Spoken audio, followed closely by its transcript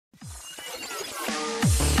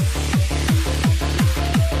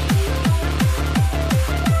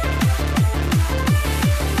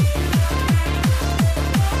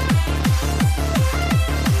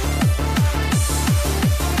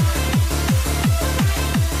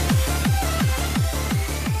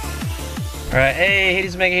Alright, hey,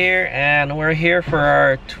 Hades Mega here, and we're here for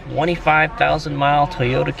our 25,000 mile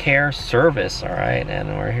Toyota Care service, alright?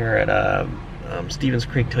 And we're here at Stevens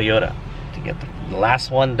Creek Toyota to get the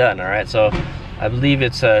last one done, alright? So I believe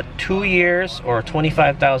it's 2 years or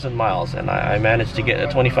 25,000 miles, and I managed to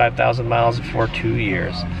get 25,000 miles for 2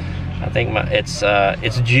 years. I think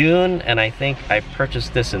it's June, and I think I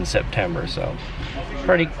purchased this in September, so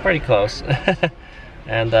pretty close.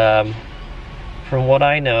 And from what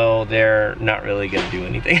I know, they're not really gonna do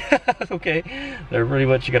anything. Okay, they're pretty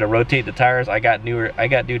much gonna rotate the tires. I got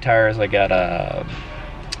new tires. I got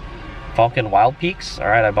Falcon Wild Peaks. All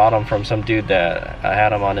right, I bought them from some dude that I had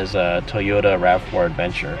them on his Toyota Rav4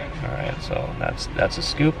 Adventure. All right, so that's a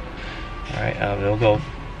scoop. All right, we'll go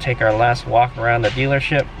take our last walk around the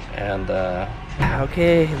dealership, and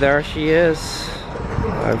okay, there she is.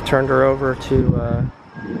 I've turned her over to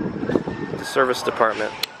the service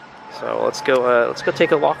department. So let's go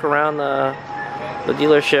take a walk around the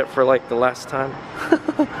dealership for like the last time.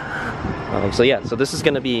 So yeah, so this is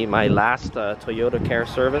gonna be my last Toyota Care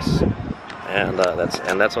service, and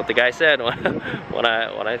that's what the guy said when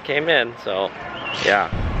I came in. So yeah.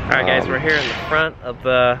 All right, guys, we're here in the front of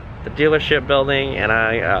the dealership building, and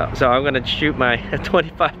so I'm gonna shoot my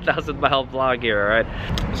 25,000 mile vlog here. All right.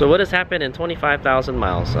 So what has happened in 25,000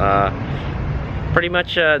 miles? Pretty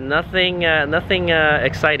much nothing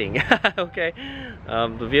exciting. Okay,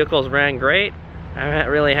 the vehicles ran great. I haven't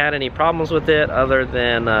really had any problems with it other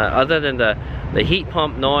than the heat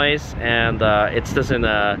pump noise, and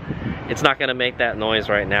it's not gonna make that noise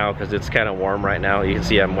right now because it's kind of warm right now. You can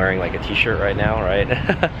see I'm wearing like a t-shirt right now, right?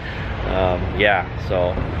 Yeah,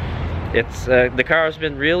 so it's the car has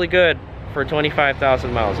been really good for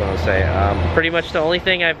 25,000 miles, I would say. Pretty much the only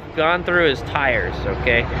thing I've gone through is tires,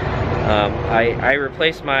 okay? I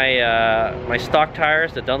replaced my stock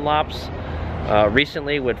tires, the Dunlops,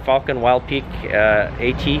 recently with Falcon Wild Peak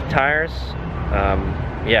AT tires.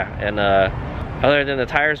 Yeah, and other than the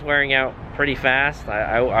tires wearing out pretty fast,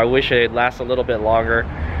 I wish they'd last a little bit longer.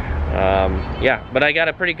 Yeah, but I got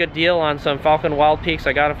a pretty good deal on some Falcon Wild Peaks.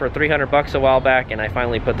 I got them for 300 bucks a while back, and I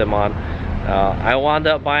finally put them on. I wound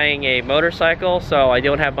up buying a motorcycle, so I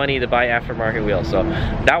don't have money to buy aftermarket wheels. So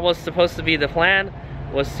that was supposed to be the plan,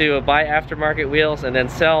 was to buy aftermarket wheels and then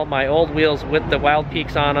sell my old wheels with the Wild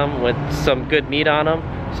Peaks on them, with some good meat on them,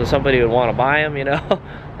 so somebody would want to buy them, you know.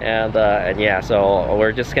 And yeah, so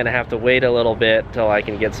we're just gonna have to wait a little bit till I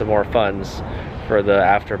can get some more funds for the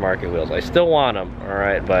aftermarket wheels. I still want them, all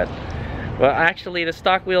right, but well, actually the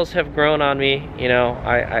stock wheels have grown on me, you know.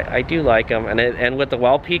 I do like them, and with the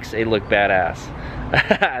Wild Peaks, they look badass.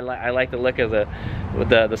 I like the look of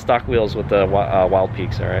the stock wheels with the Wild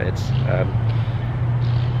Peaks. All right, it's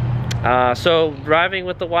so driving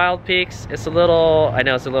with the Wild Peaks, it's a little, I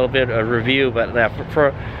know it's a little bit a review, but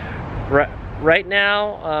right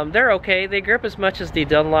now they're okay. They grip as much as the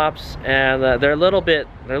Dunlops, and they're a little bit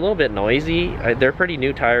noisy. They're pretty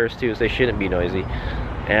new tires too, so they shouldn't be noisy.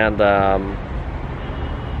 And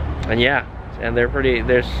yeah, and they're pretty.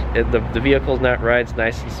 The vehicle rides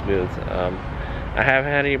nice and smooth. I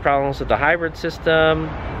haven't had any problems with the hybrid system.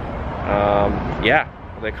 Yeah,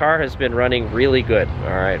 the car has been running really good.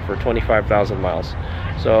 All right, for 25,000 miles.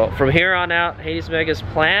 So from here on out, Hades Mega's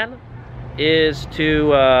plan is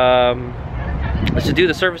to do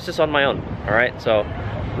the services on my own. All right, so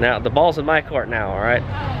now the ball's in my court now. All right.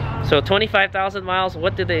 So 25,000 miles,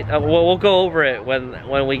 what did they, we'll go over it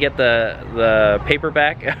when we get the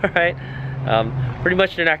paperback, all right? Pretty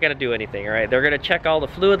much they're not gonna do anything, all right? They're gonna check all the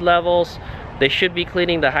fluid levels. They should be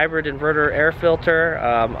cleaning the hybrid inverter air filter.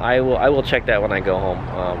 I will check that when I go home.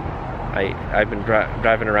 I've been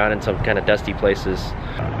driving around in some kind of dusty places.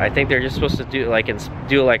 I think they're just supposed to do like an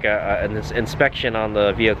inspection on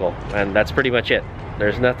the vehicle, and that's pretty much it.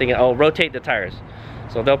 There's nothing, oh, rotate the tires.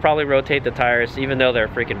 So they'll probably rotate the tires, even though they're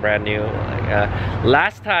freaking brand new.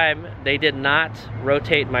 Last time, they did not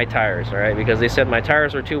rotate my tires, all right? Because they said my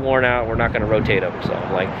tires are too worn out, we're not gonna rotate them. So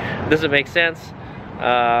I'm like, doesn't make sense.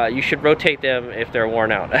 You should rotate them if they're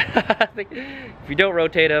worn out. I think if you don't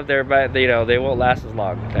rotate them, they won't last as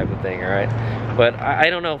long, type of thing, all right? But I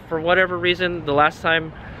don't know, for whatever reason, the last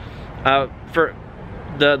time, for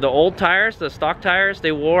the old tires, the stock tires,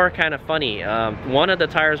 they wore kind of funny. One of the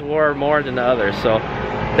tires wore more than the others, so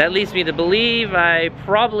that leads me to believe I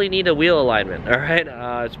probably need a wheel alignment, all right?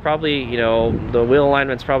 It's probably, you know, the wheel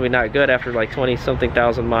alignment's probably not good after like 20-something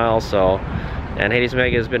thousand miles, so, and Hades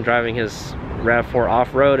Mega has been driving his Rav4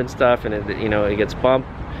 off-road and stuff, and it, you know, it gets bumped,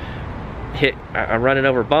 I'm running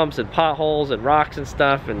over bumps and potholes and rocks and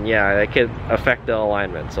stuff, and yeah, that could affect the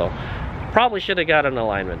alignment, so probably should have got an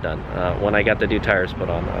alignment done when I got the new tires put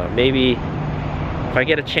on. Maybe if I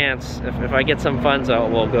get a chance, if I get some funds,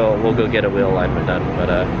 we'll go get a wheel alignment done.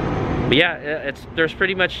 But yeah, there's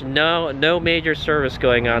pretty much no major service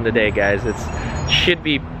going on today, guys. Should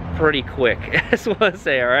be pretty quick. That's what I want to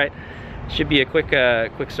say. All right, should be a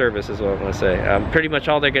quick service is what I want to say. Pretty much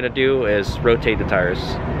all they're gonna do is rotate the tires.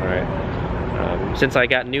 All right. Since I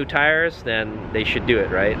got new tires, then they should do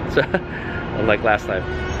it, right? So unlike last time.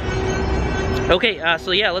 Okay,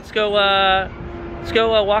 so yeah, let's go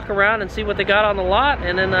walk around and see what they got on the lot,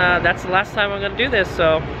 and then that's the last time I'm gonna do this,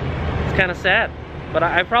 so it's kind of sad. But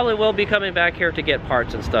I probably will be coming back here to get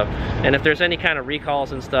parts and stuff, and if there's any kind of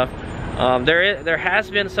recalls and stuff, there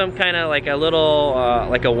has been some kind of like a little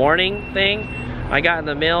like a warning thing I got in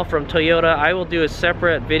the mail from Toyota. I will do a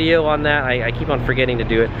separate video on that. I keep on forgetting to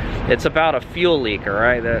do it. It's about a fuel leak, all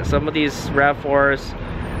right? Some of these RAV4s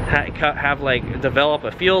have like develop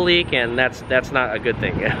a fuel leak, and that's not a good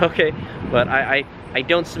thing. Okay, but I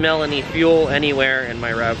don't smell any fuel anywhere in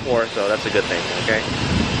my RAV4, so that's a good thing. Okay.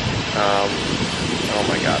 Oh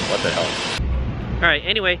my God, what the hell? All right.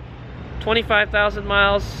 Anyway, 25,000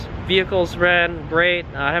 miles. Vehicles ran great.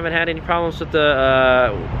 I haven't had any problems with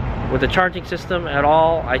the charging system at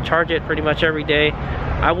all. I charge it pretty much every day.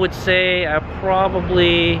 I would say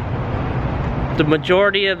probably the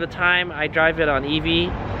majority of the time I drive it on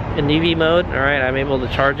in EV mode. All right, I'm able to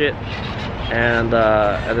charge it, and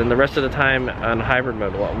then the rest of the time on hybrid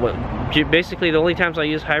mode. Basically, the only times I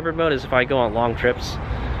use hybrid mode is if I go on long trips,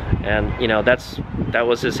 and you know that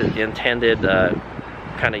was just intended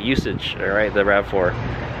kind of usage. All right, the RAV4.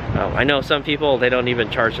 I know some people, they don't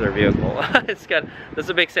even charge their vehicle.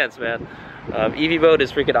 Doesn't make sense, man. EV mode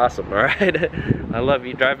is freaking awesome. All right, I love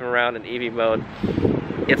you driving around in EV mode.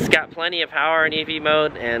 It's got plenty of power in EV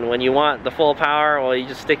mode, and when you want the full power, well, you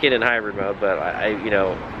just stick it in hybrid mode. But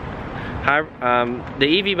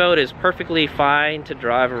the EV mode is perfectly fine to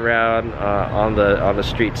drive around on the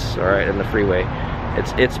streets, all right, in the freeway.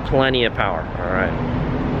 It's plenty of power, all right,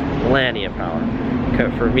 plenty of power.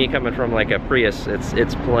 For me, coming from like a Prius,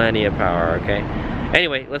 it's plenty of power. Okay.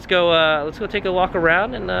 Anyway, let's go take a walk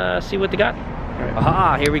around and see what they got. Right.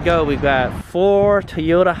 Aha, here we go. We've got 4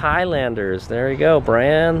 Toyota Highlanders. There we go,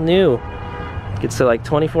 brand new. Gets to like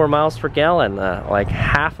 24 miles per gallon, like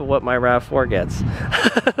half of what my RAV4 gets.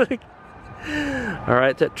 All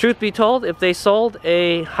right. Truth be told, if they sold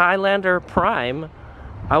a Highlander Prime,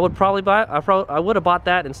 I would probably I would have bought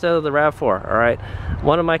that instead of the RAV4. All right.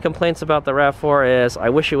 One of my complaints about the RAV4 is I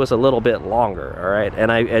wish it was a little bit longer. All right,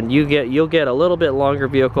 and you'll get a little bit longer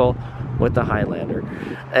vehicle with the Highlander.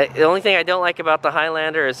 The only thing I don't like about the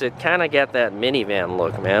Highlander is it kind of got that minivan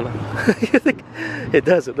look, man. It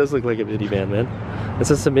does look like a minivan, man. It's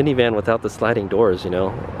just a minivan without the sliding doors, you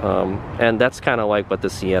know. And that's kind of like what the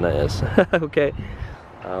Sienna is. Okay.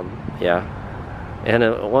 Yeah. And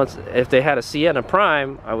if they had a Sienna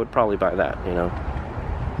Prime, I would probably buy that, you know.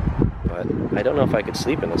 But I don't know if I could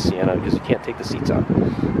sleep in the Sienna because you can't take the seats out.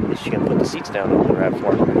 At least you can put the seats down on the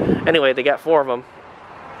RAV4. Anyway, they got 4 of them.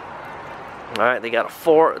 All right, they got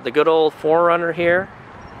the good old 4Runner here.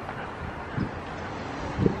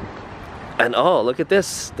 And oh, look at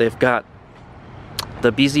this. They've got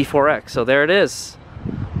the BZ4X. So there it is.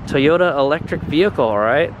 Toyota electric vehicle, all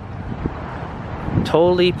right?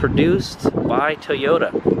 Totally produced by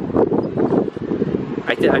Toyota.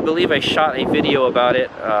 I believe I shot a video about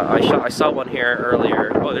it. I saw one here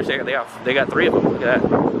earlier. Oh, they got 3 of them. Look at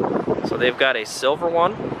that. So they've got a silver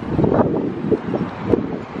one,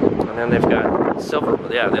 and then they've got silver.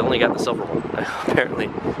 Yeah, they only got the silver one apparently.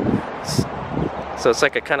 So it's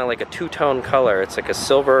like a kind of like a 2-tone color. It's like a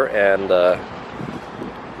silver and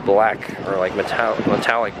black, or like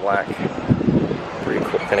metallic black. Pretty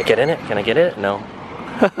cool. Can I get in it? Can I get it? No.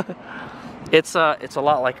 It's a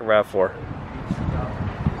lot like a RAV4.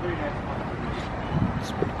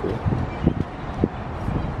 It's pretty cool.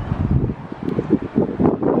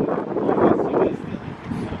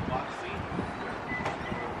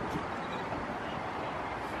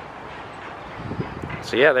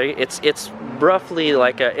 So yeah, it's roughly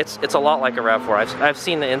like it's a lot like a RAV4. I've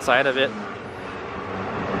seen the inside of it.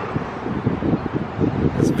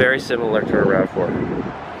 It's very similar to a RAV4.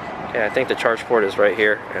 Okay, I think the charge port is right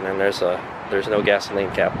here, and then there's no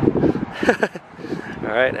gasoline cap.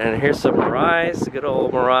 All right, and here's some Mirais, good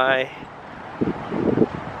old Mirai.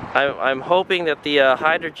 I'm hoping that the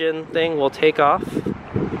hydrogen thing will take off.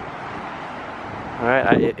 All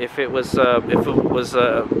right, if it was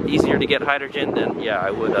easier to get hydrogen, then yeah,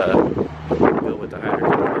 I would go with the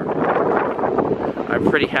hydrogen car. I'm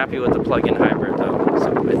pretty happy with the plug-in hybrid though,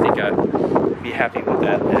 so I think be happy with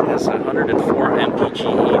that. It has 104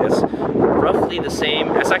 mpge. That's roughly the same.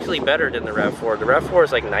 That's actually better than the RAV4. The RAV4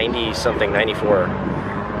 is like 90 something, 94.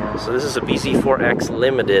 So this is a BZ4X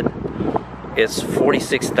Limited. It's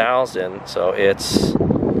 46,000, so it's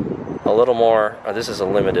a little more. This is a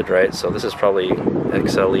Limited, right? So this is probably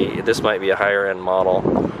XLE. This might be a higher end model.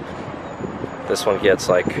 This one gets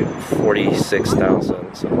like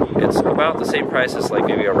 46,000, so it's about the same price as like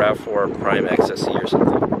maybe a Rav4 Prime SE or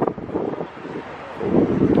something.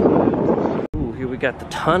 Ooh, here we got the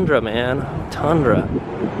Tundra, man. Tundra.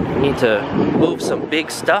 You need to move some big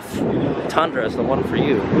stuff. Tundra is the one for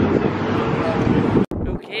you.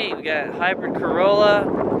 Okay, we got hybrid Corolla,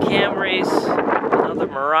 Camrys, another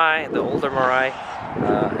Mirai, the older Mirai,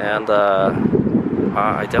 and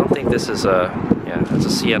I don't think this is a, yeah, that's a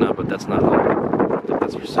Sienna, but that's not, I don't think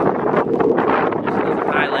that's your son. There's another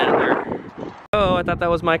Highlander. Oh, I thought that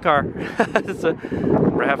was my car. It's a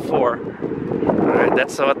RAV4. Alright,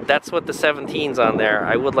 that's what the 17's on there.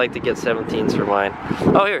 I would like to get 17's for mine.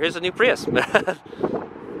 Oh, here's a new Prius.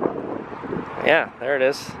 Yeah, there it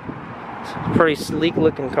is. It's a pretty sleek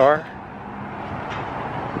looking car.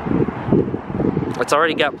 It's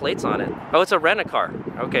already got plates on it. Oh, it's a rent-a-car.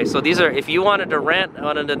 Okay, so these are, if you wanted to rent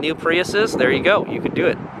one of the new Priuses, there you go. You could do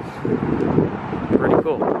it. Pretty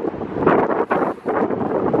cool.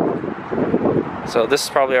 So this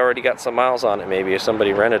probably already got some miles on it, maybe, if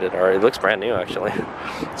somebody rented it, or it looks brand new, actually.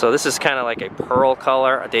 So this is kind of like a pearl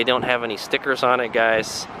color. They don't have any stickers on it,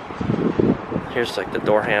 guys. Here's like the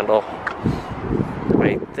door handle.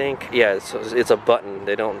 I think, yeah, it's a button.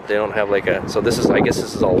 They don't have like a, so this is, I guess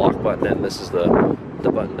this is a lock button, and this is the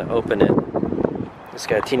button to open it. It's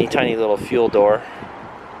got a teeny tiny little fuel door.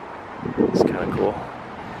 It's kind of cool.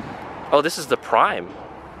 Oh, this is the Prime.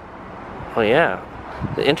 Oh yeah.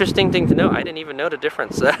 The interesting thing to know, I didn't even know the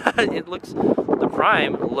difference. The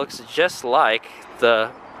Prime looks just like the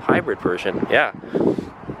hybrid version. Yeah.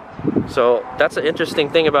 So that's an interesting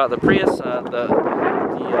thing about the Prius. The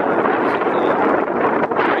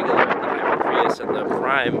hybrid Prius and the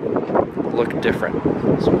Prime look different.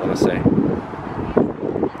 That's what I want to say.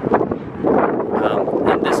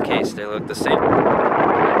 In this case, they look the same. So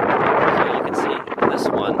you can see this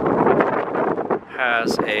one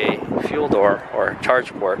has a fuel door or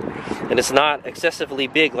charge port, and it's not excessively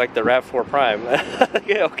big like the Rav4 Prime.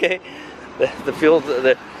 Okay, the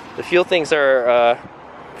fuel things are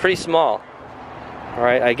pretty small. All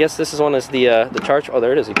right, I guess this is one is the charge. Oh,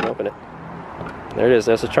 there it is. You can open it. There it is.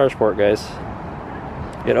 That's a charge port, guys.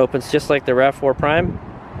 It opens just like the Rav4 Prime.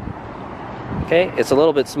 Okay, it's a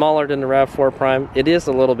little bit smaller than the Rav4 Prime. It is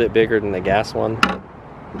a little bit bigger than the gas one.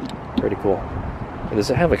 Pretty cool. Does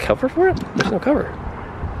it have a cover for it? There's no cover.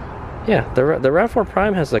 Yeah, the Rav4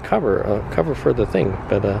 Prime has the cover for the thing,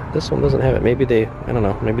 but this one doesn't have it. Maybe they, I don't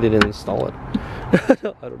know, maybe they didn't install it. I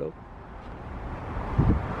don't know.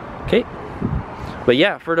 Okay, but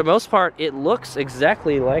yeah, for the most part, it looks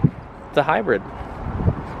exactly like the hybrid.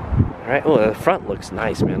 All right. Oh, the front looks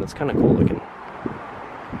nice, man. It's kind of cool looking.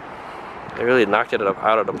 They really knocked it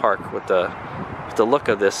out of the park with the look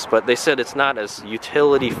of this, but they said it's not as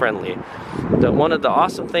utility friendly. One of the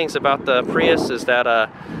awesome things about the Prius is that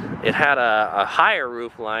it had a higher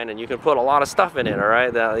roof line, and you can put a lot of stuff in it. All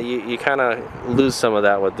right, you kind of lose some of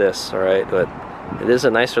that with this. All right, but it is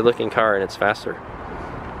a nicer looking car, and it's faster.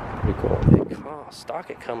 Pretty cool. Stock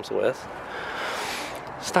it comes with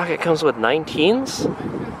 19s.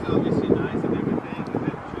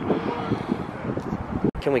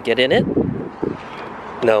 Can we get in it?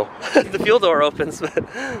 No. The fuel door opens, but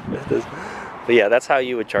yeah, that's how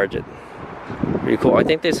you would charge it. Pretty cool. I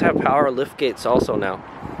think they have power lift gates also now.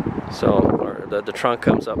 So, or the trunk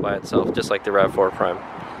comes up by itself, just like the Rav4 Prime.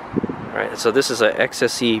 Alright, so this is a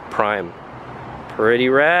XSE Prime. Pretty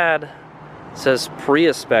rad. It says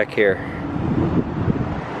Prius back here.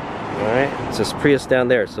 Alright, it says Prius down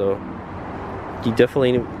there, so you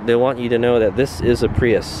definitely, they want you to know that this is a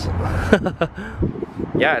Prius.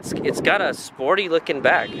 Yeah, it's got a sporty looking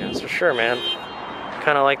back, that's for sure, man.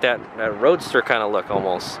 Kind of like that roadster kind of look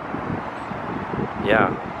almost.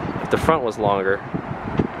 Yeah, if the front was longer.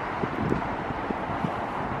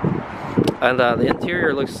 And the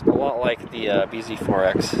interior looks a lot like the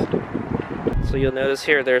BZ4X. So you'll notice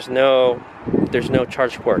here there's no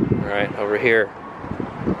charge port. All right, over here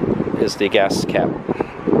is the gas cap.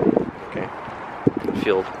 Okay, the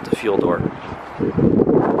fuel door.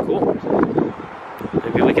 Cool.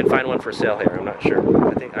 Maybe we can find one for sale here. I'm not sure.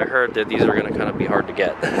 I heard that these are going to kind of be hard to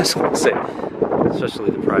get. That's what I'll say. Especially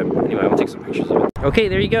the Prime. Anyway, I'll take some pictures of it. Okay,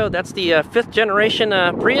 there you go. That's the 5th generation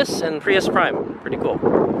Prius and Prius Prime. Pretty cool.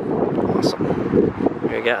 Awesome.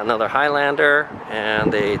 We got another Highlander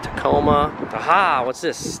and a Tacoma. Aha, what's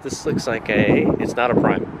this? This looks like it's not a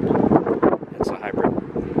Prime. It's a hybrid.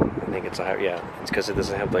 I think it's a hybrid, yeah. It's because it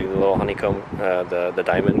doesn't have like the little honeycomb, the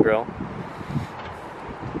diamond grill.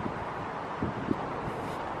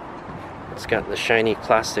 It's got the shiny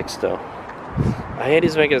plastics though.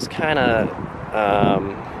 Hades Mega is kind of,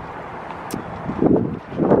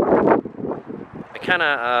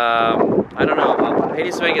 I don't know.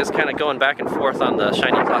 Hades Mega is kind of going back and forth on the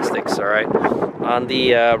shiny plastics. All right. On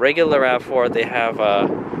the regular Rav4, they have.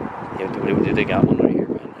 They got one right here,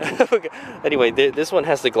 man. Anyway, this one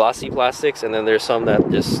has the glossy plastics, and then there's some that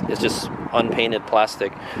it's just unpainted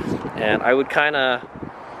plastic. And I kind of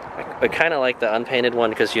like the unpainted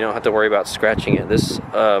one because you don't have to worry about scratching it. This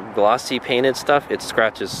glossy painted stuff, it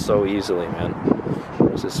scratches so easily, man.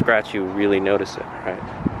 If it's a scratch, you really notice it, right?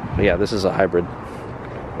 But yeah, this is a hybrid,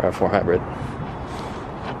 Rav4 hybrid.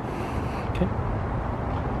 Okay.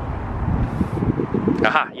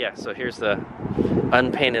 Aha, yeah, so here's the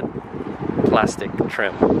unpainted plastic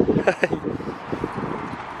trim.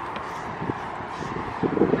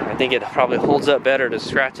 I think it probably holds up better to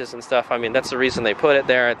scratches and stuff. I mean, that's the reason they put it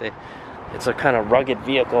there. It's a kind of rugged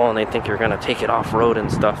vehicle, and they think you're gonna take it off-road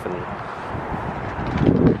and stuff, and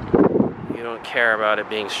you don't care about it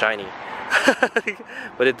being shiny.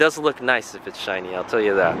 But it does look nice if it's shiny, I'll tell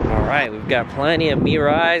you that. All right, we've got plenty of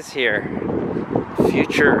Mirais here.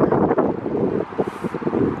 Future.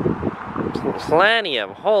 Plenty of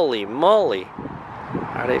them, holy moly.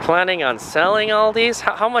 Are they planning on selling all these?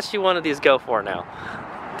 How much do one of these go for now?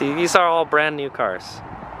 These are all brand new cars.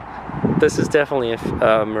 This is definitely a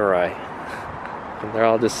Mirai. And they're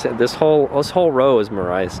all just, this whole row is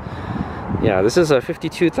Mirais. Yeah, this is a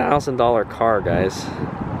 $52,000 car, guys.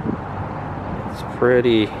 It's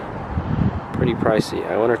pretty pricey.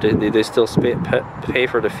 I wonder if they still pay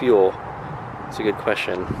for the fuel. It's a good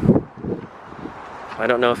question. I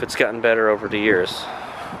don't know if it's gotten better over the years.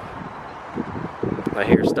 I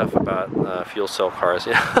hear stuff about fuel cell cars.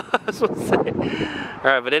 Yeah, that's what I'm saying. All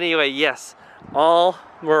right, but anyway, yes, all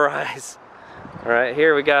Mirais. All right,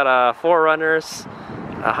 here we got 4Runners,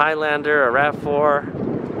 a Highlander, a Rav4,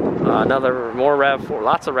 more Rav4,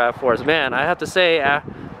 lots of Rav4s. Man, I have to say,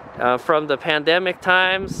 from the pandemic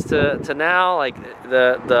times to now, like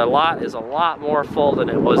the lot is a lot more full than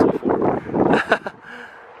it was before.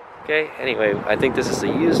 Okay, anyway, I think this is a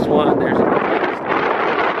used one. There's another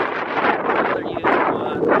used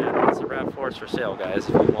one. Yeah, it's a Rav4's for sale, guys,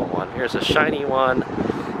 if you want one. Here's a shiny one.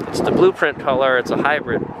 It's the blueprint color. It's a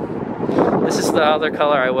hybrid. This is the other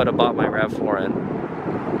color I would have bought my Rav4 in.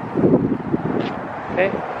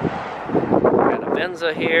 Okay. Got a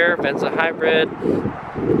Venza here, Venza hybrid,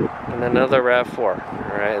 and another Rav4.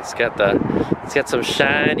 All right, it's got some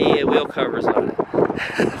shiny wheel covers on it.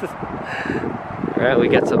 All right, we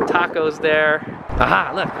got some tacos there.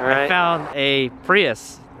 Aha, look, all right. I found a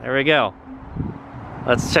Prius. There we go.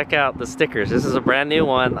 Let's check out the stickers. This is a brand new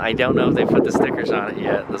one. I don't know if they put the stickers on it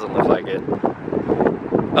yet. Doesn't look like it.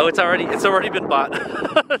 Oh, it's already been bought.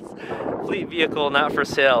 Fleet vehicle, not for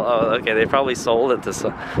sale. Oh, okay, they probably sold it to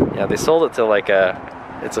some, yeah, they sold it to like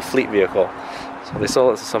it's a fleet vehicle. So they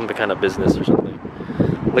sold it to some kind of business or something.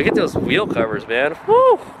 Look at those wheel covers, man.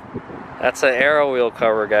 Woo! That's an aero wheel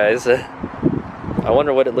cover, guys. I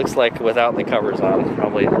wonder what it looks like without the covers on.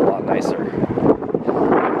 Probably a lot nicer.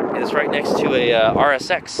 It's right next to a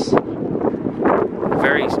RSX.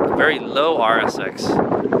 Very low RSX.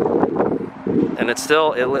 And it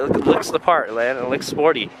looks the part, man. It looks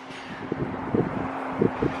sporty.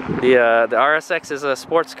 The RSX is a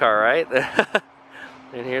sports car, right?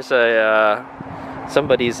 And here's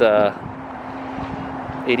somebody's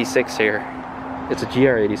 86 here. It's a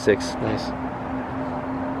GR86. Nice.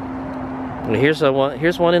 And here's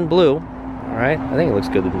one in blue. All right, I think it looks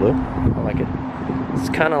good in blue. I like it. It's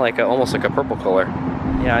kind of like almost like a purple color.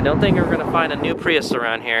 Yeah, I don't think we're gonna find a new Prius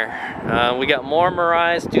around here. We got more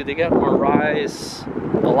Mirais. Dude, they got Mirais.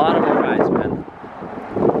 A lot of Mirais, man.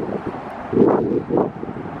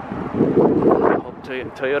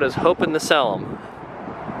 Toyota's hoping to sell them.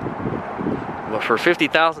 But for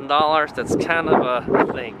 $50,000, that's kind of a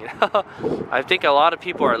thing. I think a lot of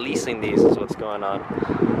people are leasing these is what's going on.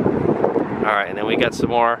 All right, and then we got some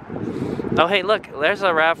more. Oh, hey, look, there's a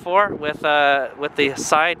Rav4 with the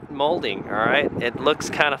side molding, all right? It looks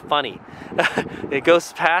kind of funny. It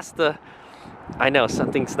goes past the, I know,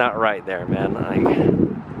 something's not right there, man. Like,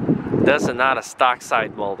 this is not a stock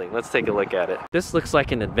side molding. Let's take a look at it. This looks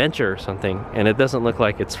like an adventure or something, and it doesn't look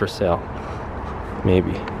like it's for sale.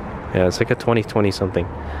 Maybe. Yeah, it's like a 2020 something.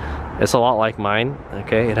 It's a lot like mine,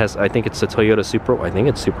 okay? It has, I think it's a Toyota Supra, I think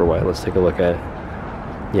it's Super White. Let's take a look at it.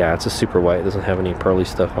 Yeah, it's a super white. It doesn't have any pearly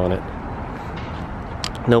stuff on it.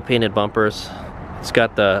 No painted bumpers. It's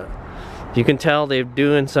got the, you can tell they're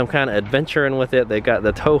doing some kind of adventuring with it. They got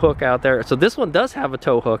the tow hook out there. So this one does have a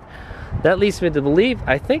tow hook. That leads me to believe,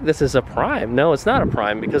 I think this is a Prime. No, it's not a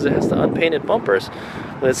Prime because it has the unpainted bumpers.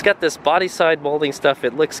 But it's got this body side molding stuff.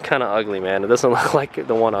 It looks kind of ugly, man. It doesn't look like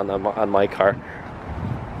the one on my car.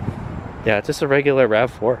 Yeah, it's just a regular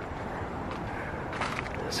Rav4.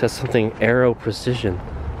 This has something Aero Precision.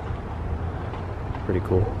 Pretty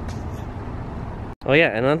cool. Oh yeah,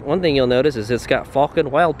 and one thing you'll notice is it's got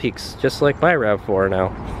Falcon Wild Peaks, just like my Rav4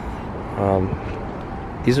 now.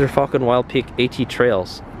 These are Falcon Wild Peak AT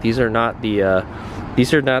Trails. These are not the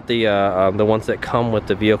ones that come with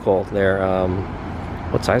the vehicle. They're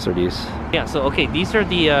what size are these? Yeah, so okay, these are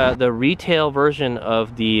the retail version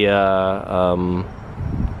of the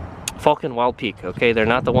Falcon Wild Peak. Okay, they're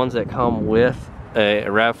not the ones that come with a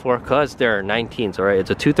Rav4 because they're 19s. All right,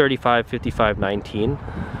 it's a 235 55 19.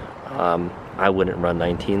 I wouldn't run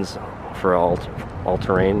 19s for all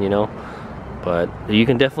terrain, you know. But you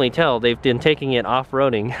can definitely tell they've been taking it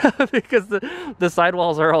off-roading because the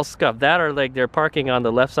sidewalls are all scuffed. That or like they're parking on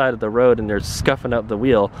the left side of the road and they're scuffing up the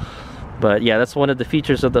wheel. But yeah, that's one of the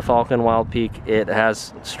features of the Falcon Wild Peak. It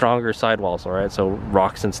has stronger sidewalls, all right? So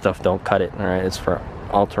rocks and stuff don't cut it, all right? It's for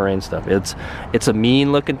all-terrain stuff. It's a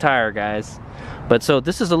mean-looking tire, guys. But so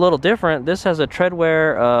this is a little different. This has a tread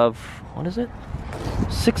wear of, what is it?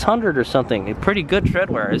 600 or something. A pretty good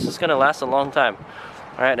tread wear. This is gonna last a long time.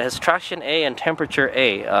 All right, it has traction A and temperature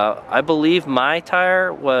A. I believe my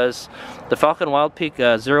tire was the Falcon Wild Peak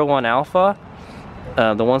 01 Alpha.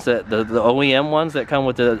 The ones that the OEM ones that come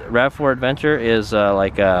with the Rav4 Adventure is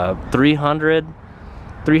like 300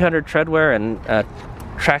 tread wear, and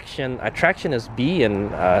traction is B,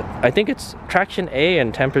 and I think it's traction A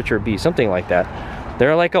and temperature B, something like that.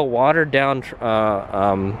 They're like a watered down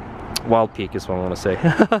Wild Peak is what I want to say.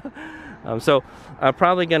 So I'm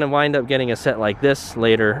probably gonna wind up getting a set like this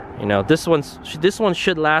later. You know, this one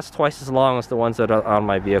should last twice as long as the ones that are on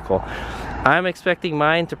my vehicle. I'm expecting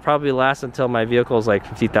mine to probably last until my vehicle is like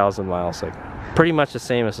 50,000 miles, like pretty much the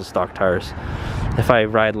same as the stock tires. If I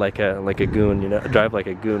ride like a goon, you know, drive like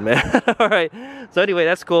a goon, man. All right. So anyway,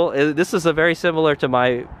 that's cool. This is a very similar to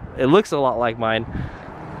my. It looks a lot like mine,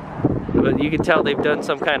 but you can tell they've done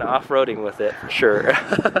some kind of off-roading with it for sure.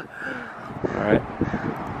 All right.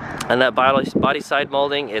 And that body side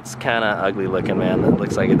molding, it's kind of ugly looking, man. It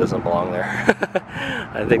looks like it doesn't belong there.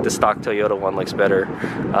 I think the stock Toyota one looks better.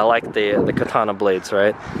 I like the katana blades,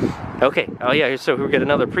 right? Okay. Oh yeah. So we get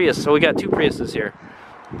another Prius. So we got two Priuses here.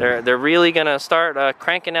 They're really gonna start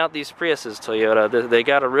cranking out these Priuses, Toyota. They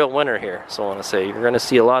got a real winner here. So I want to say you're gonna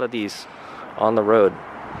see a lot of these on the road.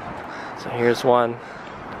 So here's one.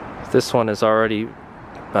 This one is already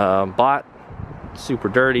bought. Super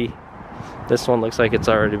dirty. This one looks like it's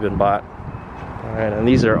already been bought. All right, and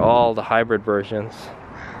these are all the hybrid versions.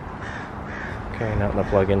 Okay, not the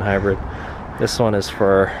plug-in hybrid. This one is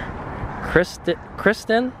for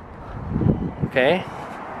Kristen. Okay.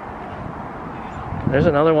 There's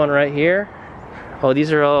another one right here. Oh,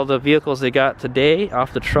 these are all the vehicles they got today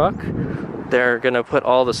off the truck. They're gonna put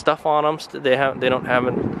all the stuff on them. They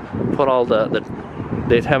haven't put all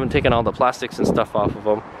they haven't taken all the plastics and stuff off of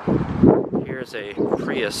them. Here's a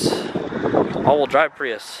Prius, all-wheel drive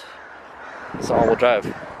Prius. It's all-wheel drive.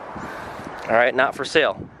 All right, not for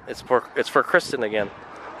sale. It's for Kristen again.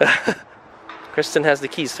 Kristen has the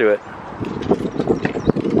keys to it.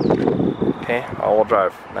 Okay, all-wheel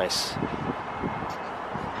drive, nice.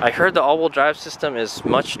 I heard the all-wheel drive system is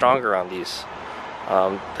much stronger on these.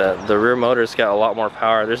 The rear motor's got a lot more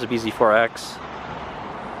power. There's a BZ4X.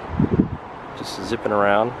 Just zipping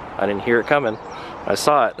around. I didn't hear it coming. I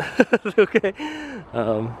saw it. Okay.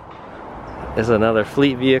 There's another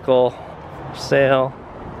fleet vehicle for sale.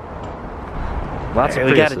 Lots of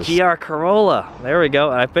Priuses. We got a GR Corolla. There we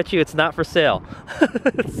go. I bet you it's not for sale.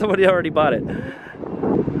 Somebody already bought it.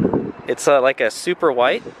 It's like a super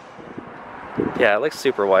white. Yeah, it looks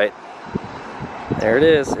super white. There it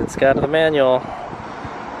is. It's got the manual.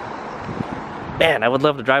 Man, I would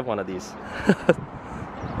love to drive one of these.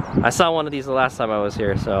 I saw one of these the last time I was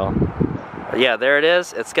here, so. Yeah, there it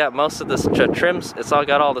is. It's got most of the trims. It's all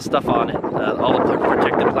got all the stuff on it. All the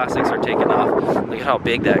protective plastics are taken off. Look at how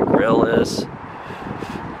big that grill is.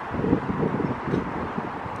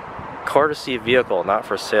 Courtesy vehicle, not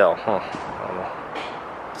for sale. Huh. I don't know.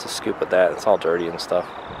 It's a scoop at that. It's all dirty and stuff.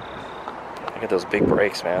 Look at those big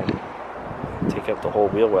brakes, man. Take up the whole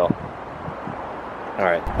wheel well. All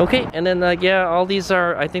right. Okay, and then yeah, all these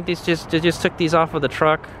are, I think they just took these off of the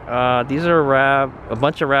truck. These are a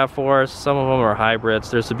bunch of RAV4s. Some of them are hybrids.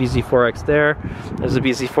 There's a BZ4X there. There's a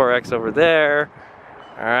BZ4X over there.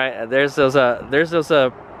 All right, and there's those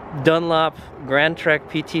Dunlop Grand Trek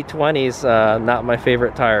PT20s. Not my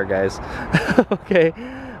favorite tire, guys. Okay,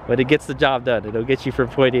 but it gets the job done. It'll get you from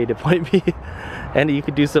point A to point B, and you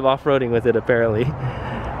can do some off-roading with it apparently.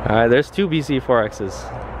 All right, there's two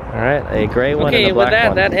BZ4Xs. All right, a gray one and a black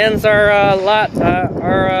one. Okay, with that ends our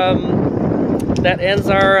that ends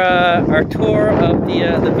our tour of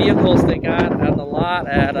the vehicles they got on the lot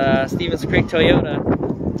at Stevens Creek Toyota.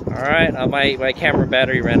 All right, my camera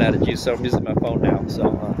battery ran out of juice, so I'm using my phone now.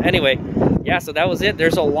 So anyway, yeah, so that was it.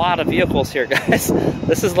 There's a lot of vehicles here, guys.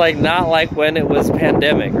 This is like not like when it was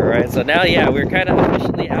pandemic. All right, so now yeah, we're kind of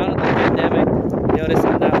officially out of the pandemic. Notice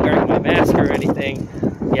I'm not wearing my mask or anything.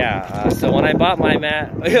 Yeah, so when I bought my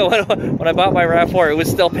when I bought my RAV4, it was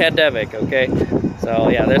still pandemic. Okay, so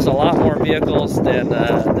yeah, there's a lot more vehicles than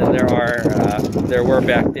there were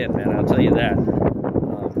back then, man. I'll tell you that.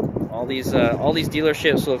 All these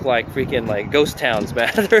dealerships look like freaking like ghost towns,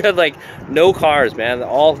 man. They're like no cars, man.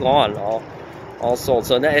 All gone, all sold.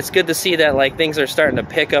 So now it's good to see that like things are starting to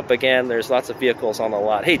pick up again. There's lots of vehicles on the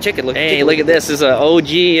lot. Hey, chicken, look! Hey, look at this. This is an OG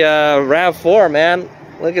RAV4, man.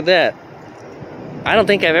 Look at that. I don't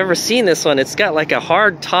think I've ever seen this one. It's got like a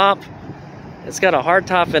hard top. It's got a hard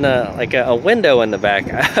top and a window in the back.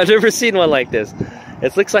 I've never seen one like this.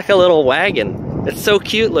 It looks like a little wagon. It's so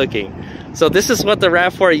cute looking. So this is what the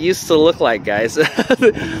RAV4 used to look like, guys.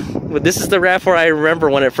 But this is the RAV4 I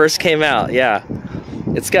remember when it first came out. Yeah,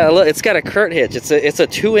 it's got a Kurt hitch. It's a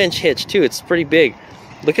 2-inch hitch too. It's pretty big.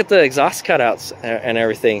 Look at the exhaust cutouts and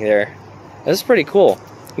everything there. This is pretty cool.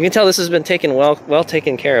 You can tell this has been taken well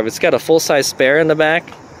taken care of. It's got a full-size spare in the back.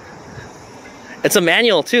 It's a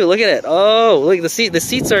manual too. Look at it. Oh, look at the seat. The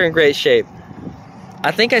seats are in great shape.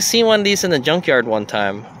 I think I seen one of these in the junkyard one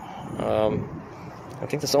time. I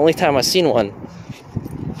think that's the only time I've seen one.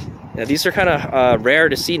 Yeah, these are kind of rare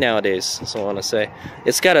to see nowadays. That's what I want to say.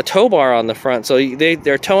 It's got a tow bar on the front, so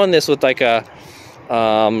they're towing this with like a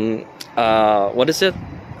what is it?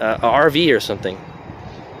 A RV or something.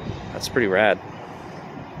 That's pretty rad.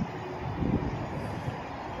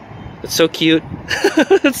 It's so cute.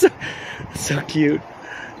 It's so cute.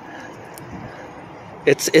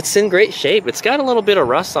 It's in great shape. It's got a little bit of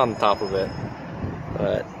rust on the top of it,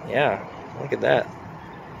 but yeah, look at that.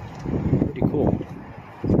 Pretty cool.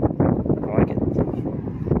 I like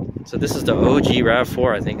it. So this is the OG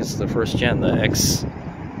RAV4. I think it's the first gen. The X.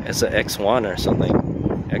 It's an X1 or something.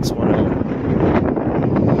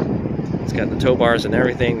 X10. It's got the tow bars and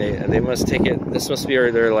everything. They must take it. This must be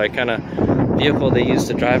their like kind of vehicle they use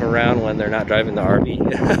to drive around when they're not driving the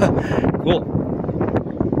RV. Cool.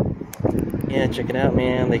 Yeah, check it out,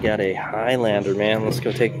 man. They got a Highlander, man. Let's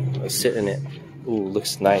go take a sit in it. Ooh,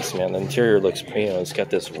 looks nice, man. The interior looks premium. It's got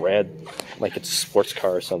this red, like it's a sports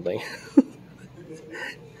car or something.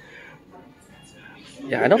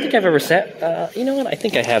 Yeah, I don't think I've ever sat. You know what? I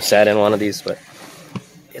think I have sat in one of these, but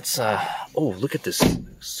it's oh, look at this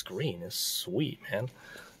screen. It's sweet, man.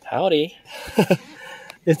 Howdy.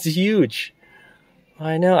 It's huge.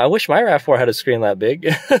 I know. I wish my RAV4 had a screen that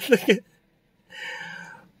big.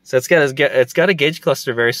 So it's got a gauge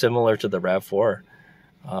cluster very similar to the RAV4.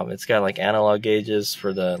 It's got like analog gauges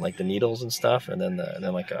for the needles and stuff, and then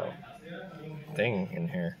like a thing in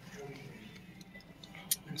here.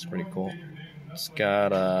 It's pretty cool. It's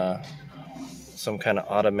got some kind of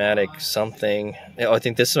automatic something. I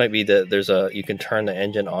think this might be you can turn the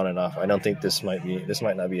engine on and off. I don't think this might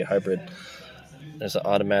not be a hybrid. There's an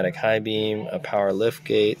automatic high beam, a power lift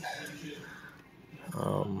gate.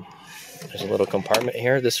 There's a little compartment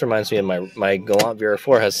here. This reminds me of my Galant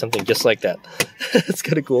VR4 has something just like that. It's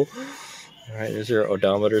kind of cool. All right, there's your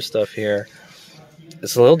odometer stuff here.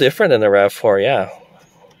 It's a little different than the RAV4, yeah.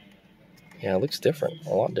 Yeah, it looks different.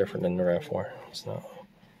 A lot different than the RAV4.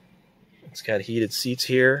 It's got heated seats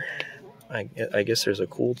here. I guess there's a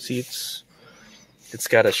cooled seats. It's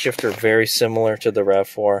got a shifter very similar to the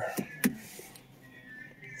RAV4.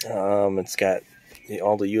 It's got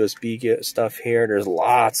all the USB stuff here. There's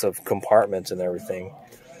lots of compartments and everything.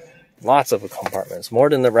 Lots of compartments. More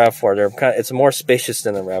than the RAV4. It's more spacious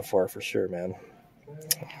than the RAV4 for sure, man.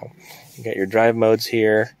 You got your drive modes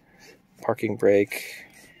here. Parking brake.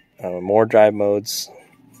 More drive modes.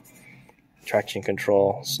 Traction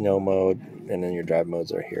control. Snow mode. And then your drive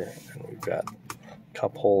modes are here. And we've got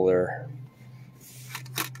cup holder.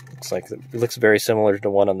 It looks very similar to the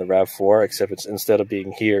one on the RAV4, except it's instead of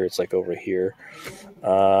being here, it's like over here.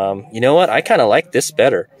 You know what? I kind of like this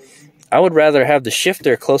better. I would rather have the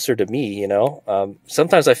shifter closer to me, you know.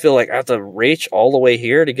 Sometimes I feel like I have to reach all the way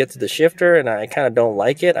here to get to the shifter, and I kind of don't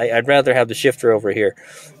like it. I'd rather have the shifter over here.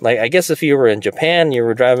 Like, I guess if you were in Japan, you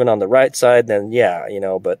were driving on the right side, then yeah, you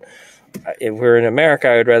know, but if we're in America,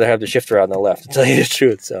 I would rather have the shifter on the left, to tell you the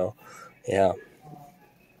truth. So, yeah.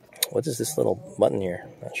 What is this little button here?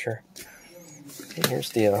 Not sure. Okay,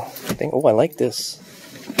 here's the thing. Oh, I like this.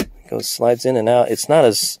 It goes, slides in and out. It's not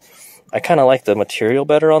as... I kind of like the material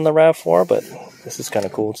better on the RAV4, but this is kind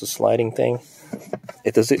of cool. It's a sliding thing.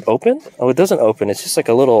 Does it open? Oh, it doesn't open. It's just like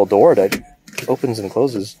a little door that opens and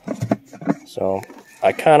closes. So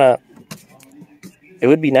I kind of... It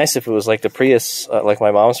would be nice if it was like the Prius, like my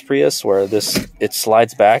mom's Prius, where it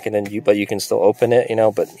slides back and then but you can still open it, you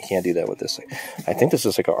know. But you can't do that with this. I think this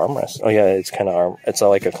is like an armrest. Oh yeah, it's kind of it's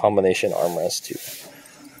like a combination armrest too.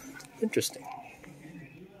 Interesting.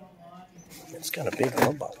 It's got a big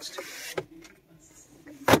glove box too.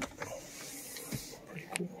 Pretty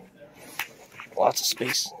cool. Lots of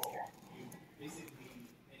space in here.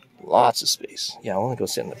 Lots of space. Yeah, I want to go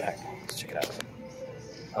sit in the back. Let's check it out.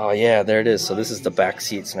 Oh yeah, there it is. So this is the back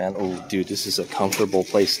seats, man. Oh, dude, this is a comfortable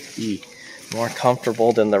place to be. More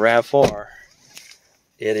comfortable than the RAV4.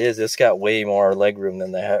 It is. It's got way more leg room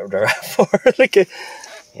than the RAV4. Look at,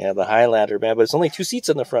 yeah, the Highlander, man. But it's only 2 seats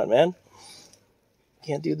in the front, man.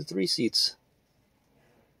 Can't do the 3 seats.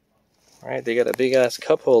 All right, they got a big ass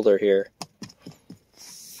cup holder here.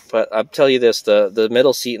 But I'll tell you this: the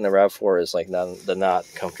middle seat in the RAV4 is like the not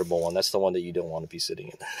comfortable one. That's the one that you don't want to be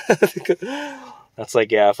sitting in. That's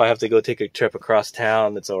like, yeah, if I have to go take a trip across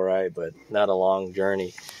town, it's all right, but not a long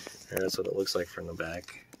journey. And that's what it looks like from the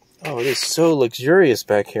back. Oh, it is so luxurious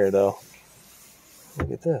back here, though.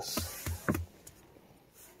 Look at this.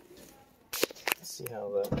 Let's see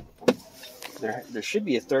how there should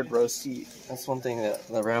be a 3rd row seat. That's one thing that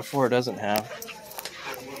the RAV4 doesn't have.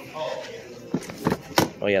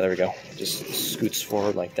 Oh yeah, there we go. Just scoots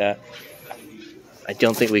forward like that. I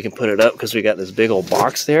don't think we can put it up because we got this big old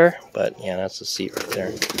box there, but yeah, that's the seat right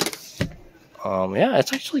there. Yeah,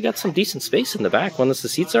 it's actually got some decent space in the back once the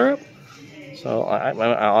seats are up. So I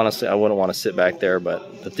honestly, I wouldn't want to sit back there,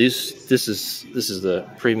 but this is the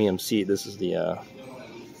premium seat. This is the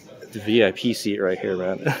VIP seat right here,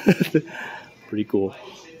 man. Pretty cool.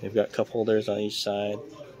 They've got cup holders on each side,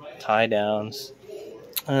 tie downs.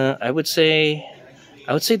 I would say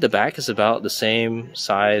the back is about the same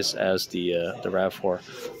size as the RAV4.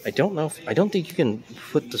 I don't think you can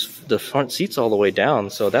put the front seats all the way down.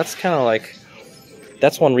 So that's kind of like,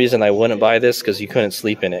 that's one reason I wouldn't buy this, because you couldn't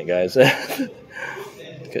sleep in it, guys.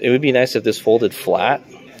 It would be nice if this folded flat.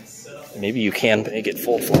 Maybe you can make it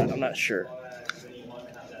fold flat. I'm not sure.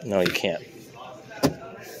 No, you can't.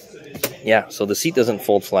 Yeah, so the seat doesn't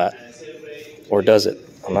fold flat. Or does it?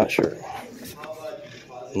 I'm not sure.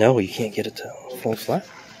 No, you can't get it to fold flat?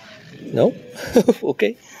 No?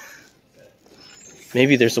 Okay.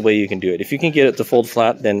 Maybe there's a way you can do it. If you can get it to fold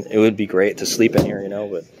flat, then it would be great to sleep in here, you know,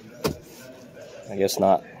 but I guess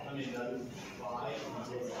not.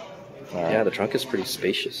 Yeah, the trunk is pretty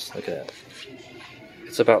spacious. Look at that.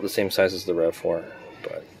 It's about the same size as the RAV4,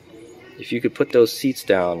 but if you could put those seats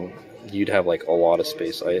down, you'd have like a lot of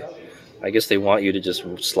space. I guess they want you to just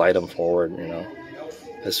slide them forward, you know.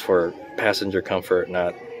 It's for passenger comfort,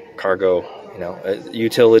 not cargo, you know.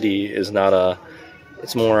 Utility is not a...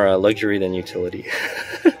 It's more a luxury than utility.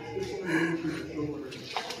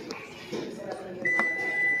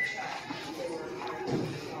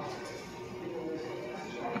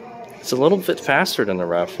 It's a little bit faster than the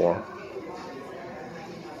RAV4.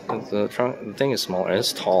 The thing is smaller.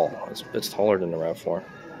 It's tall. It's taller than the RAV4.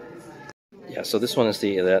 Yeah, so this one is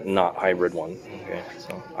the not hybrid one. Okay,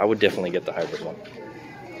 so I would definitely get the hybrid one.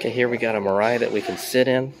 Okay, here we got a Mirai that we can sit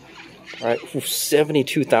in. All right,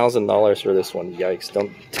 $72,000 for this one. Yikes!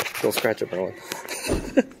 Don't scratch up anyone.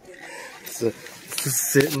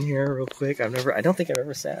 Just sitting here real quick. I don't think I've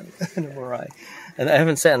ever sat in a Mirai, and I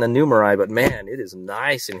haven't sat in a new Mirai. But man, it is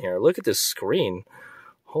nice in here. Look at this screen.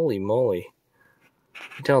 Holy moly!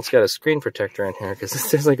 You can tell it's got a screen protector in here because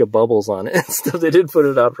there's like a bubbles on it and stuff. They didn't put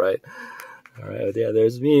it up right. All right, yeah,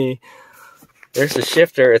 there's me. There's the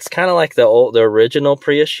shifter. It's kind of like the original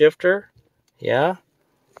Prius shifter. Yeah.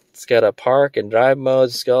 It's got a park and drive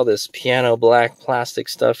modes. It's got all this piano black plastic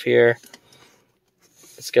stuff here.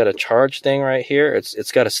 It's got a charge thing right here.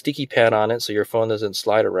 It's got a sticky pad on it so your phone doesn't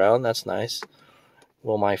slide around. That's nice.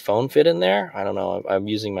 Will my phone fit in there? I don't know. I'm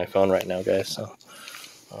using my phone right now, guys. So,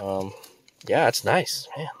 yeah, it's nice,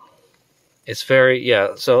 man. It's very,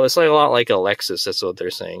 yeah. So it's like a lot like a Lexus. That's what they're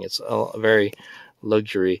saying. It's a very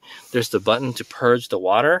luxury. There's the button to purge the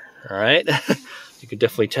water. All right. You can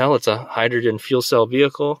definitely tell it's a hydrogen fuel cell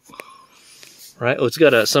vehicle. right? Oh, it's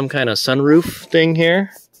got a some kind of sunroof thing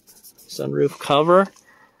here. Sunroof cover.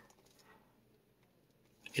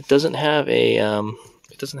 It doesn't have a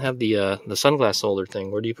it doesn't have the sunglass holder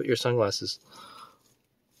thing. Where do you put your sunglasses?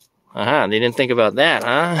 They didn't think about that,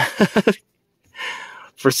 huh?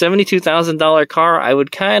 For $72,000 car, I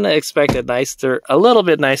would kind of expect a little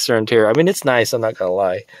bit nicer interior. I mean, it's nice, I'm not gonna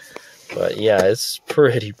lie, but yeah, it's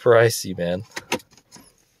pretty pricey, man.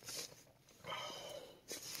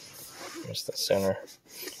 There's the center.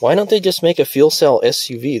 Why don't they just make a fuel cell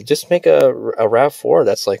SUV? Just make a Rav4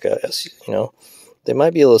 that's like a, you know, they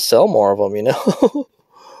might be able to sell more of them, you know.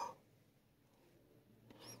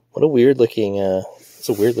 What a weird looking, it's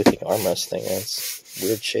a weird looking armrest thing. It's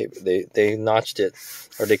weird shape. They notched it,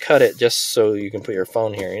 or they cut it just so you can put your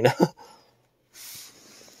phone here, you know.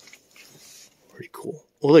 Pretty cool.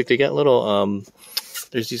 Oh, look, they got little,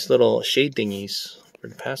 there's these little shade thingies for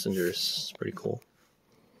the passengers. It's pretty cool.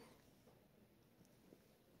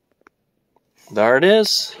 There it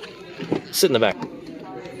is. Sit in the back.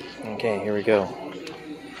 Okay, here we go.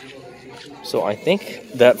 So I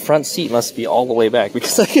think that front seat must be all the way back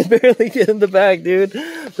because I can barely get in the back, dude.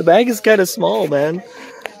 The bag is kind of small, man.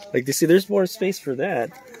 Like, you see, there's more space for that.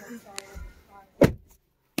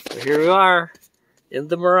 So here we are in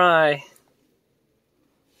the Mirai.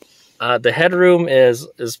 The headroom is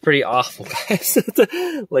pretty awful, guys.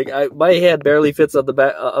 Like, my head barely fits on the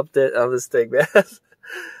back on this thing, man.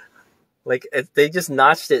 Like, they just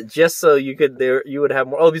notched it just so you would have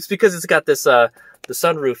more. Oh, it's because it's got this the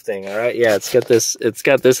sunroof thing. All right, yeah, it's got this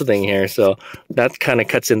thing here, so that kind of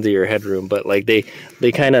cuts into your headroom. But like they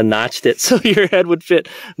kind of notched it so your head would fit.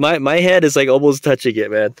 My head is like almost touching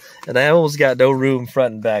it, man, and I almost got no room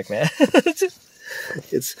front and back, man.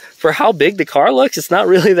 It's for how big the car looks. It's not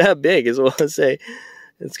really that big, is what I say.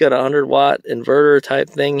 It's got a 100-watt inverter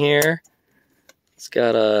type thing here. It's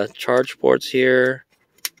got charge ports here.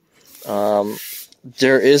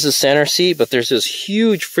 There is a center seat, but there's this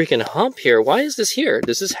huge freaking hump here. Why is this here?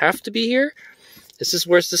 Does this have to be here? Is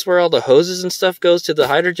this where all the hoses and stuff goes to the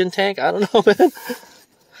hydrogen tank? I don't know, man.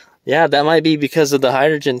 Yeah, that might be because of the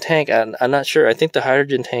hydrogen tank. I'm not sure. I think the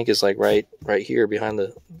hydrogen tank is like right here behind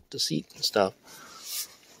the seat and stuff.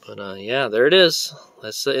 But yeah, there it is.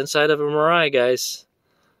 That's the inside of a Mirai, guys.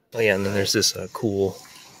 Oh yeah, and then there's this cool.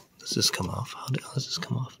 Does this come off? How does this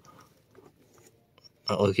come off?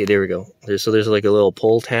 Oh, okay, there we go. There's like a little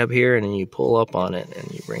pull tab here, and then you pull up on it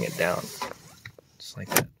and you bring it down, just like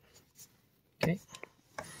that. Okay,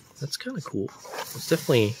 that's kind of cool. It's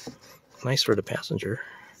definitely nice for the passenger.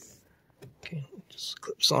 Okay, just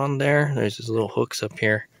clips on there. There's these little hooks up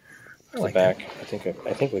here. I like back. That.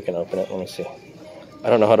 I think we can open it. Let me see. I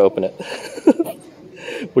don't know how to open it.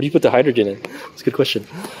 Where do you put the hydrogen in? That's a good question.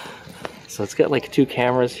 So it's got like 2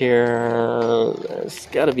 cameras here. There's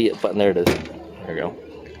got to be a button. There it is. There we go.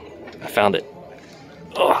 I found it.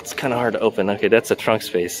 Oh, it's kind of hard to open. Okay, that's a trunk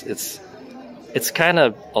space. It's kind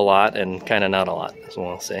of a lot and kind of not a lot, is what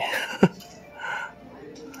I'll say.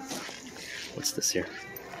 What's this here?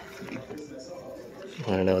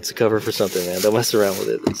 I don't know. It's a cover for something, man. Don't mess around with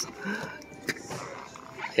it.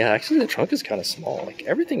 Yeah, actually the trunk is kind of small. Like,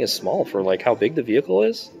 everything is small for like how big the vehicle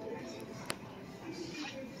is.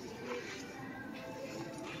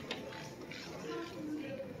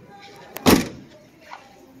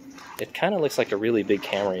 It kind of looks like a really big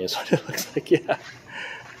Camry is what it looks like, yeah.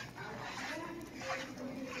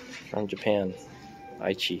 From Japan.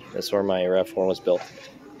 Aichi. That's where my Rav4 was built.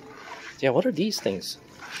 Yeah, what are these things?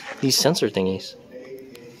 These sensor thingies.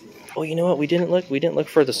 Oh, you know what? We didn't look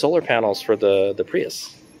for the solar panels for the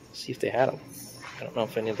Prius. See if they had them. I don't know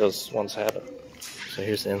if any of those ones had them. So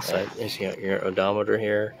here's the inside. There's your odometer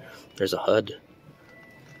here. There's a HUD.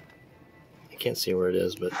 I can't see where it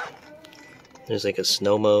is, but there's like a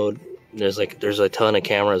snow mode. There's a ton of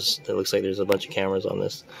cameras. It looks like there's a bunch of cameras on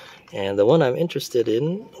this. And the one I'm interested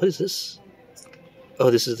in, what is this?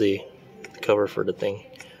 Oh, this is the cover for the thing.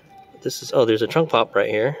 This is, oh, there's a trunk pop right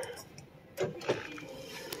here.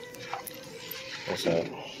 There's a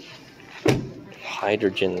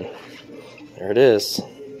hydrogen. There it is.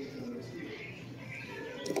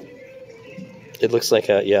 It looks like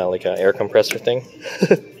a, yeah, like an air compressor thing.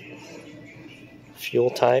 Fuel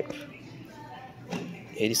type.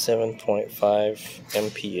 87.5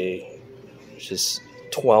 MPa, which is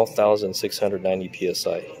 12,690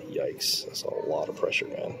 psi. Yikes, that's a lot of pressure,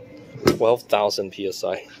 man. 12,000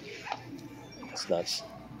 psi. That's nuts.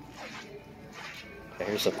 Okay,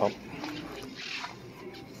 here's the pump.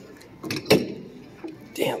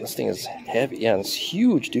 Damn, this thing is heavy. Yeah, it's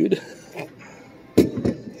huge, dude.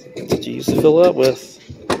 What did you used to fill up with?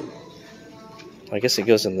 I guess it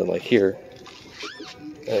goes into like here.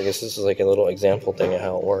 I guess this is like a little example thing of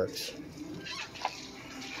how it works.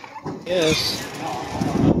 Yes.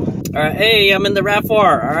 All right, hey, I'm in the Rav4. All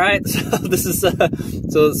right, so this is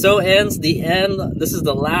so ends the end. This is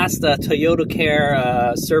the last Toyota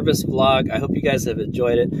Care service vlog. I hope you guys have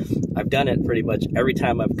enjoyed it. I've done it pretty much every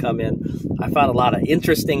time I've come in. I found a lot of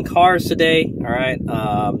interesting cars today. All right,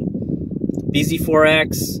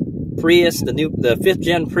 BZ4X, Prius, the 5th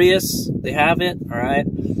gen Prius. They have it. All right,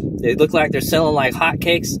 they look like they're selling like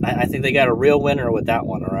hotcakes. I think they got a real winner with that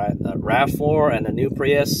one. All right, Rav4 and the new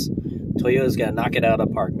Prius. Toyota's gonna knock it out of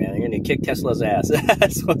the park, man. You're gonna kick Tesla's ass.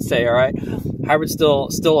 That's what I say, all right? Hybrid's still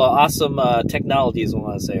an awesome technology, is what I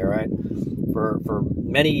want to say, all right? For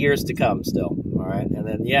many years to come still, all right? And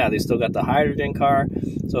then, yeah, they still got the hydrogen car.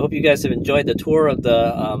 So I hope you guys have enjoyed the tour of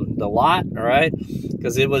the lot, all right?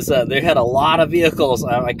 Because it was, they had a lot of vehicles.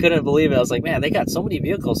 I couldn't believe it. I was like, man, they got so many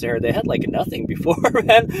vehicles here. They had like nothing before,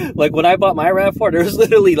 man. Like when I bought my RAV4, there was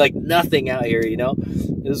literally like nothing out here, you know?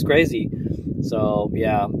 It was crazy. So,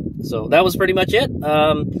 yeah. So that was pretty much it.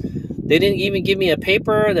 They didn't even give me a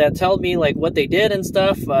paper that told me like what they did and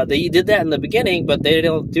stuff. They did that in the beginning, but they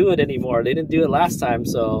don't do it anymore. They didn't do it last time,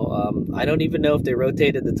 so I don't even know if they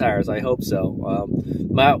rotated the tires. I hope so.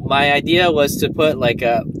 My idea was to put like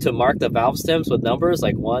to mark the valve stems with numbers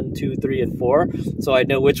like 1, 2, 3, and 4, so I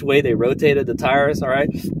know which way they rotated the tires. All right.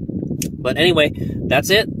 But anyway,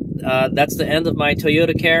 that's it. That's the end of my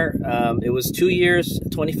Toyota Care. It was 2 years,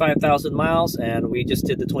 25,000 miles, and we just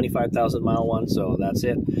did the 25,000 mile one, so that's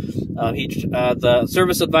it. The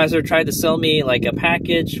service advisor tried to sell me like a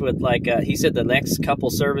package with like, he said the next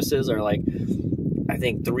couple services are like, I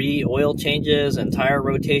think 3 oil changes and tire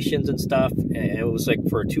rotations and stuff, and it was like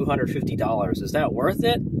for $250. Is that worth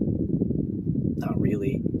it? Not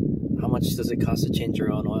really. How much does it cost to change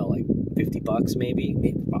your own oil? Like 50 bucks maybe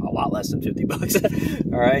a lot less than 50 bucks.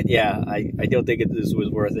 All right, yeah, I don't think this was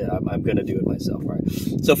worth it. I'm gonna do it myself. All right,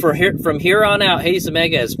 so from here on out, Hayes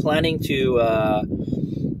Omega is planning to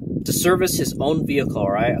service his own vehicle.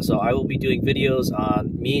 All right, so I will be doing videos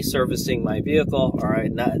on me servicing my vehicle. All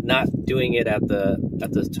right, not doing it at the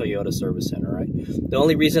Toyota service center. All right, the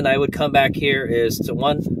only reason I would come back here is to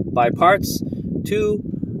 1, buy parts, 2,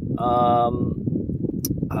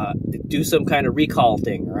 do some kind of recall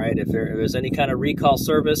thing, right? If there's any kind of recall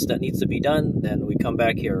service that needs to be done, then we come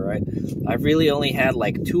back here, right? I've really only had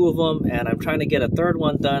like 2 of them, and I'm trying to get a 3rd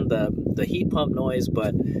one done, the heat pump noise,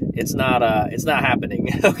 but it's not happening.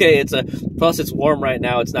 Okay, plus it's warm right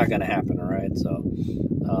now. It's not going to happen, all right? So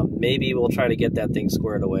maybe we'll try to get that thing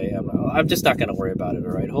squared away. I'm just not going to worry about it,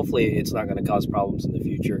 all right? Hopefully it's not going to cause problems in the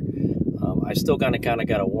future. I still kind of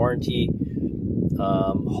got a warranty.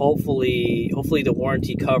 Hopefully the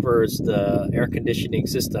warranty covers the air conditioning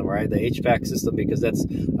system, right? The HVAC system, because that's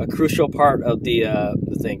a crucial part of the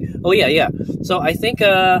thing. Oh yeah. So I think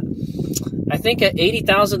at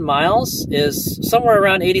 80,000 miles is somewhere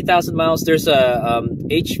around 80,000 miles. There's a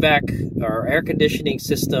HVAC or air conditioning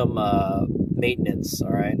system maintenance.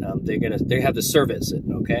 All right, they have to service it.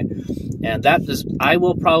 Okay, and I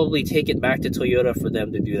will probably take it back to Toyota for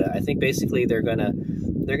them to do that. I think basically they're gonna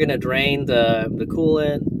drain the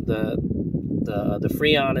coolant, the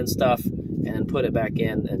Freon and stuff, and put it back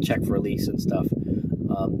in and check for leaks and stuff.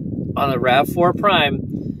 On the Rav4 Prime,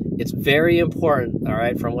 it's very important, all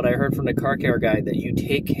right, from what I heard from the car care guy, that you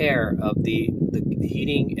take care of the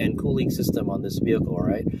heating and cooling system on this vehicle, all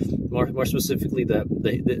right? More specifically, the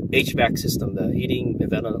HVAC system, the heating, the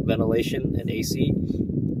ventilation, and AC.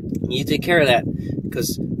 You take care of that,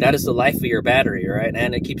 because that is the life of your battery, all right?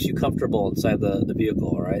 And it keeps you comfortable inside the vehicle,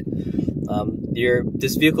 all right?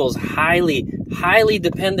 This vehicle is highly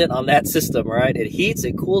dependent on that system, all right? It heats,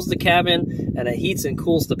 it cools the cabin, and it heats and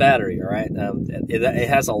cools the battery, all right? It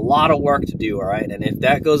has a lot of work to do, all right? And if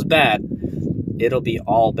that goes bad, it'll be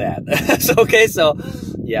all bad. So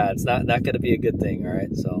yeah, it's not going to be a good thing, all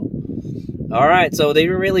right? So, all right, so they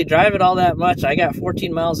didn't really drive it all that much. I got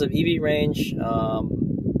 14 miles of EV range.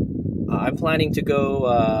 I'm planning to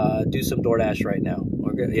go do some DoorDash right now.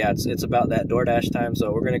 It's about that DoorDash time,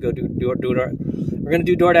 so we're gonna go do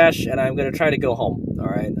DoorDash, and I'm gonna try to go home. All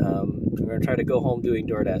right, I'm gonna try to go home doing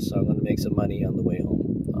DoorDash, so I'm gonna make some money on the way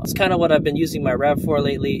home. That's kind of what I've been using my Rav4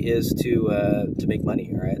 lately, is to make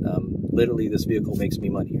money. All right, literally this vehicle makes me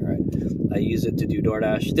money. All right, I use it to do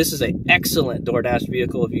DoorDash. This is an excellent DoorDash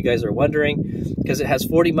vehicle, if you guys are wondering, because it has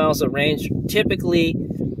 40 miles of range. Typically,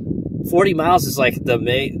 40 miles is like the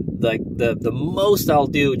most I'll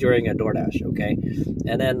do during a DoorDash, okay?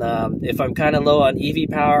 And then if I'm kind of low on EV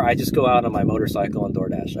power, I just go out on my motorcycle and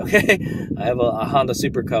DoorDash, okay? I have a Honda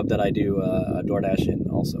Super Cub that I do a DoorDash in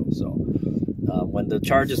also. So When the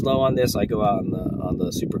charge is low on this, I go out on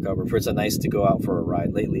the super cover. For it's nice to go out for a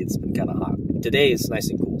ride. Lately, it's been kind of hot. Today it's nice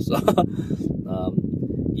and cool. So,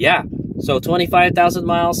 yeah. So 25,000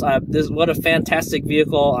 miles. What a fantastic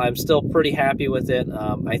vehicle. I'm still pretty happy with it.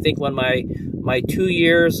 I think when my 2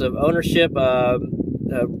 years of ownership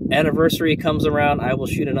anniversary comes around, I will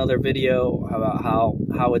shoot another video about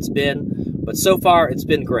how it's been. But so far, it's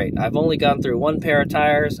been great. I've only gone through 1 pair of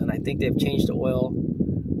tires, and I think they've changed the oil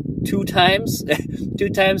 2 times. 2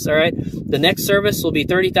 times, all right? The next service will be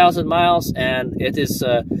 30,000 miles, and it is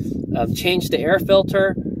changed the air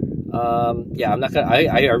filter. Yeah, I'm not gonna.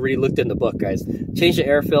 I already looked in the book, guys. Change the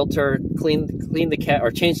air filter, clean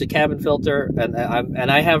the change the cabin filter, and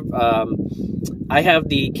I have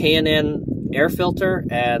the K&N air filter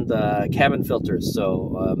and cabin filters,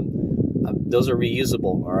 so those are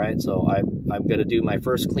reusable. All right, so I'm gonna do my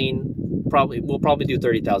first clean. We'll probably do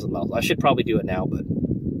 30,000 miles. I should probably do it now, but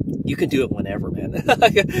you can do it whenever, man.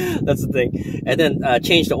 That's the thing. And then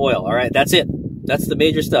change the oil. All right, that's it. That's the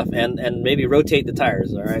major stuff, and maybe rotate the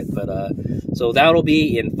tires. All right, but so that'll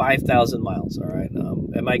be in 5,000 miles. All right.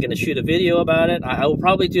 Am I going to shoot a video about it? I will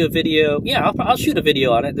probably do a video. Yeah, I'll shoot a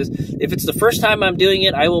video on it. If it's the first time I'm doing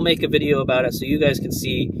it, I will make a video about it so you guys can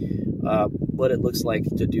see what it looks like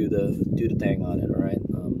to do the thing on it. All right.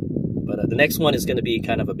 But the next one is going to be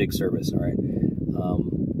kind of a big service. All right.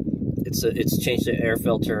 It's changed the air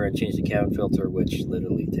filter and changed the cabin filter, which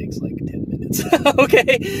literally takes like 10 minutes.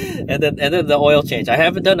 Okay, and then the oil change. I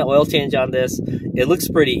haven't done the oil change on this. It looks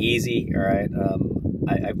pretty easy. All right,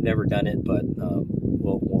 I've never done it, but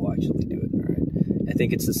we'll actually do it. All right, I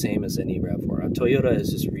think it's the same as any Rav4. Toyota is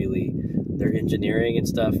just really, their engineering and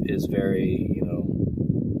stuff is very,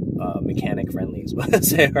 mechanic friendly, is what I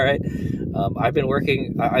say. All right,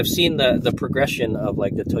 I've seen the progression of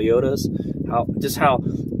like the Toyotas, how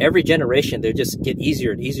every generation they just get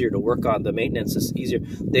easier and easier to work on. The maintenance is easier.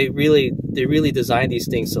 They really design these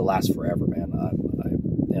things to last forever, man.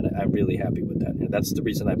 I'm really happy with that. And that's the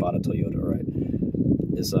reason I bought a Toyota. All right,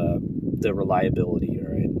 is the reliability.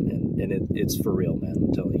 All right, and it's for real, man.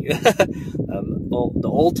 I'm telling you. The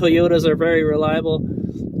old Toyotas are very reliable.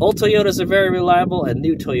 Old Toyotas are very reliable, and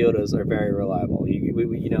new Toyotas are very reliable.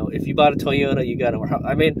 If you bought a Toyota, you got to.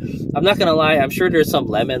 I mean, I'm not gonna lie. I'm sure there's some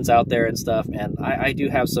lemons out there and stuff, and I do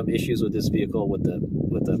have some issues with this vehicle with the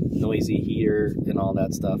noisy heater and all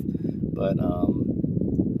that stuff. But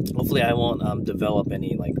hopefully, I won't develop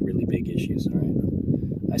any like really big issues. All right.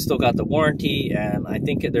 I still got the warranty, and I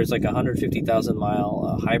think there's like a 150,000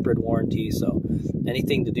 mile hybrid warranty. So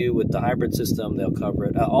anything to do with the hybrid system, they'll cover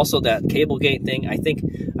it. Also, that cable gate thing, I think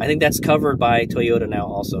that's covered by Toyota now.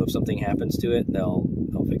 Also, if something happens to it, they'll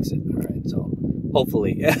fix it. All right. So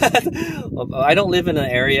hopefully, I don't live in an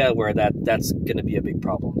area where that's going to be a big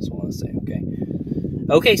problem. Is what I want to say. Okay.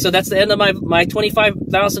 Okay, so that's the end of my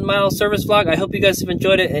 25,000 mile service vlog. I hope you guys have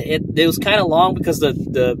enjoyed it. It was kind of long because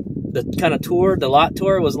the kind of tour, the lot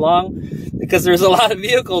tour was long because there's a lot of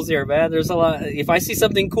vehicles here, man. There's a lot. If I see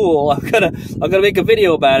something cool, I'm gonna make a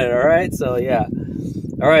video about it. All right. So yeah.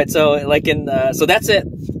 All right. So so that's it.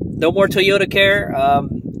 No more Toyota care.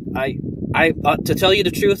 To tell you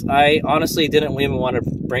the truth, I honestly didn't even want to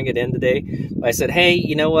bring it in today. I said, hey,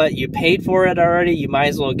 you know what? You paid for it already. You might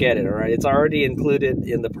as well get it. All right. It's already included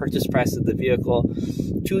in the purchase price of the vehicle.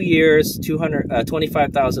 2 years,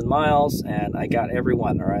 25,000 miles, and I got every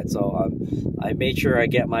one. All right. So I made sure I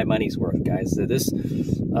get my money's worth, guys. So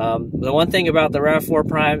the one thing about the Rav4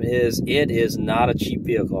 Prime is it is not a cheap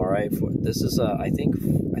vehicle. All right. This is I think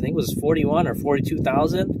it was 41 or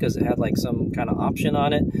 42,000 because it had like some kind of option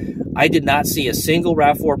on it. I did not see a single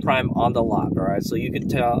Rav4 Prime on the lot. All right. So you can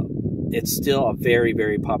tell it's still a very,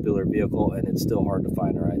 very popular vehicle, and it's still hard to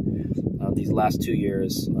find. All right. These last 2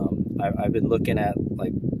 years, I've been looking at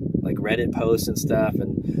like Reddit posts and stuff,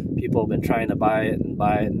 and people have been trying to buy it,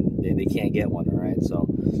 and they can't get one. All right. So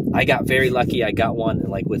I got very lucky. I got one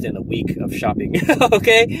like within a week of shopping.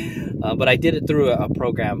 Okay. But I did it through a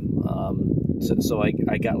program. So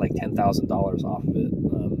I got like $10,000 off of it.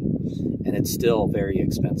 And it's still very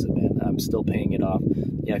expensive, man. I'm still paying it off.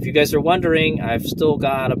 Yeah, if you guys are wondering, I've still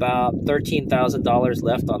got about $13,000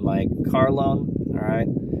 left on my car loan. All right,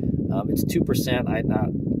 it's 2%.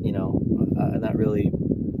 I'm not really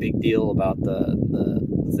big deal about the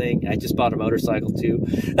thing. I just bought a motorcycle too,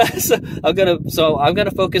 so I'm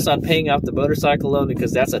gonna focus on paying off the motorcycle loan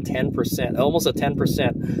because that's a 10%, almost a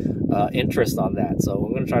 10% interest on that. So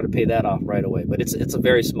I'm gonna try to pay that off right away. But it's a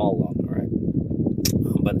very small loan.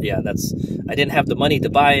 But yeah, I didn't have the money to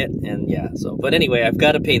buy it, and yeah, but anyway, I've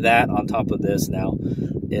got to pay that on top of this now.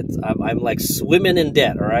 I'm like swimming in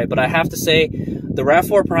debt, all right? But I have to say, the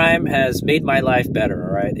Rav4 Prime has made my life better,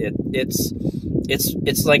 all right?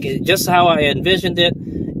 It's like just how I envisioned it.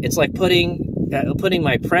 It's like putting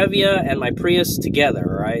my Previa and my Prius together,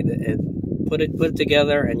 all right? And put it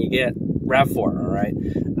together, and you get Rav4, all right?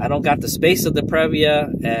 I don't got the space of the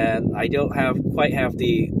Previa, and I don't quite have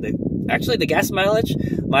actually the gas mileage.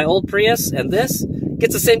 My old Prius and this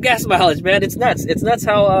gets the same gas mileage, man. It's nuts. It's nuts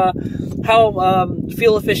how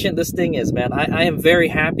fuel efficient this thing is, man. I am very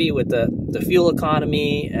happy with the fuel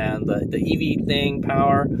economy and the EV thing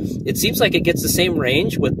power. It seems like it gets the same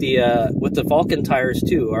range with the Vulcan tires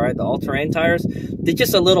too. All right, the all-terrain tires. They're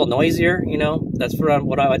just a little noisier, you know. That's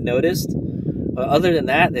what I've noticed. Other than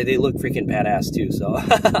that, they look freaking badass too. So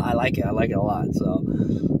I like it. I like it a lot.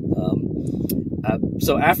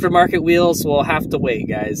 So aftermarket wheels will have to wait,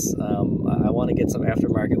 guys. I want to get some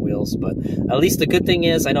aftermarket wheels, but at least the good thing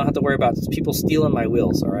is I don't have to worry about people stealing my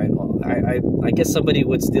wheels. All right. Well, I guess somebody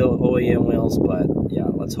would steal OEM wheels, but yeah,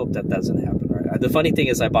 let's hope that doesn't happen. All right. The funny thing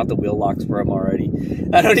is I bought the wheel locks for them already.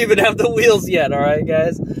 I don't even have the wheels yet. All right,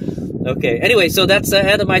 guys. Okay. Anyway, so that's the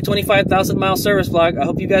end of my 25,000 mile service vlog. I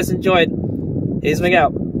hope you guys enjoyed. Hazemig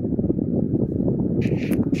out.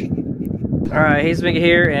 Alright, Hazemig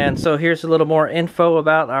here, and so here's a little more info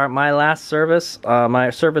about my last service. My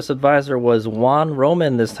service advisor was Juan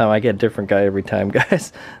Roman this time. I get a different guy every time,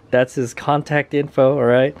 guys. That's his contact info,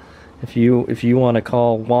 alright? If you want to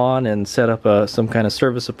call Juan and set up some kind of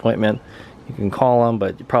service appointment, you can call him,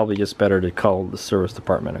 but probably just better to call the service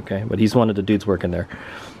department, okay? But he's one of the dudes working there.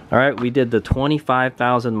 Alright, we did the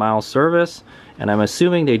 25,000 mile service, and I'm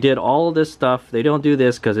assuming they did all of this stuff. They don't do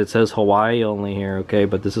this because it says Hawaii only here, okay?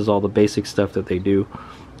 But this is all the basic stuff that they do.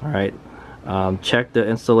 Alright, check the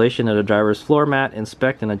installation of the driver's floor mat,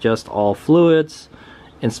 inspect and adjust all fluids,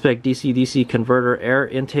 inspect DC-DC converter air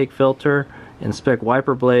intake filter, inspect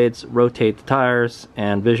wiper blades, rotate the tires,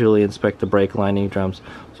 and visually inspect the brake lining drums.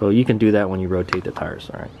 So you can do that when you rotate the tires,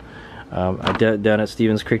 alright? I did it done at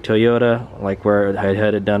Stevens Creek Toyota, like where I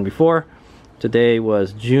had it done before. Today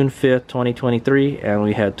was June 5th, 2023, and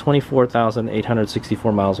we had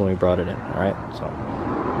 24,864 miles when we brought it in. Alright, so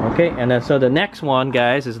okay, and then so the next one,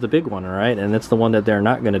 guys, is the big one, alright, and it's the one that they're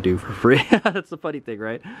not going to do for free. That's the funny thing,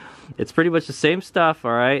 right? It's pretty much the same stuff,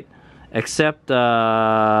 alright, except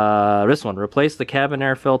this one. Replace the cabin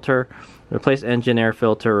air filter, replace engine air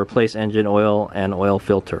filter, replace engine oil and oil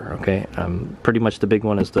filter, okay? Pretty much the big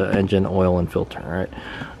one is the engine oil and filter, all right?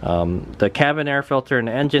 The cabin air filter and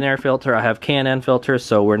the engine air filter, I have K&N filters,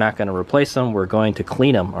 so we're not going to replace them. We're going to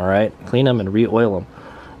clean them, all right? Clean them and re-oil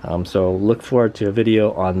them. So look forward to a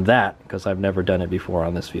video on that, because I've never done it before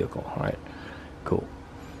on this vehicle, all right? Cool.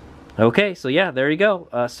 Okay, so yeah, there you go.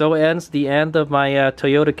 So ends the end of my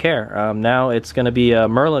Toyota Care. Now it's going to be a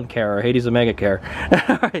Merlin Care or Hades Omega Care.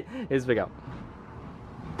 All right, here's Big Out.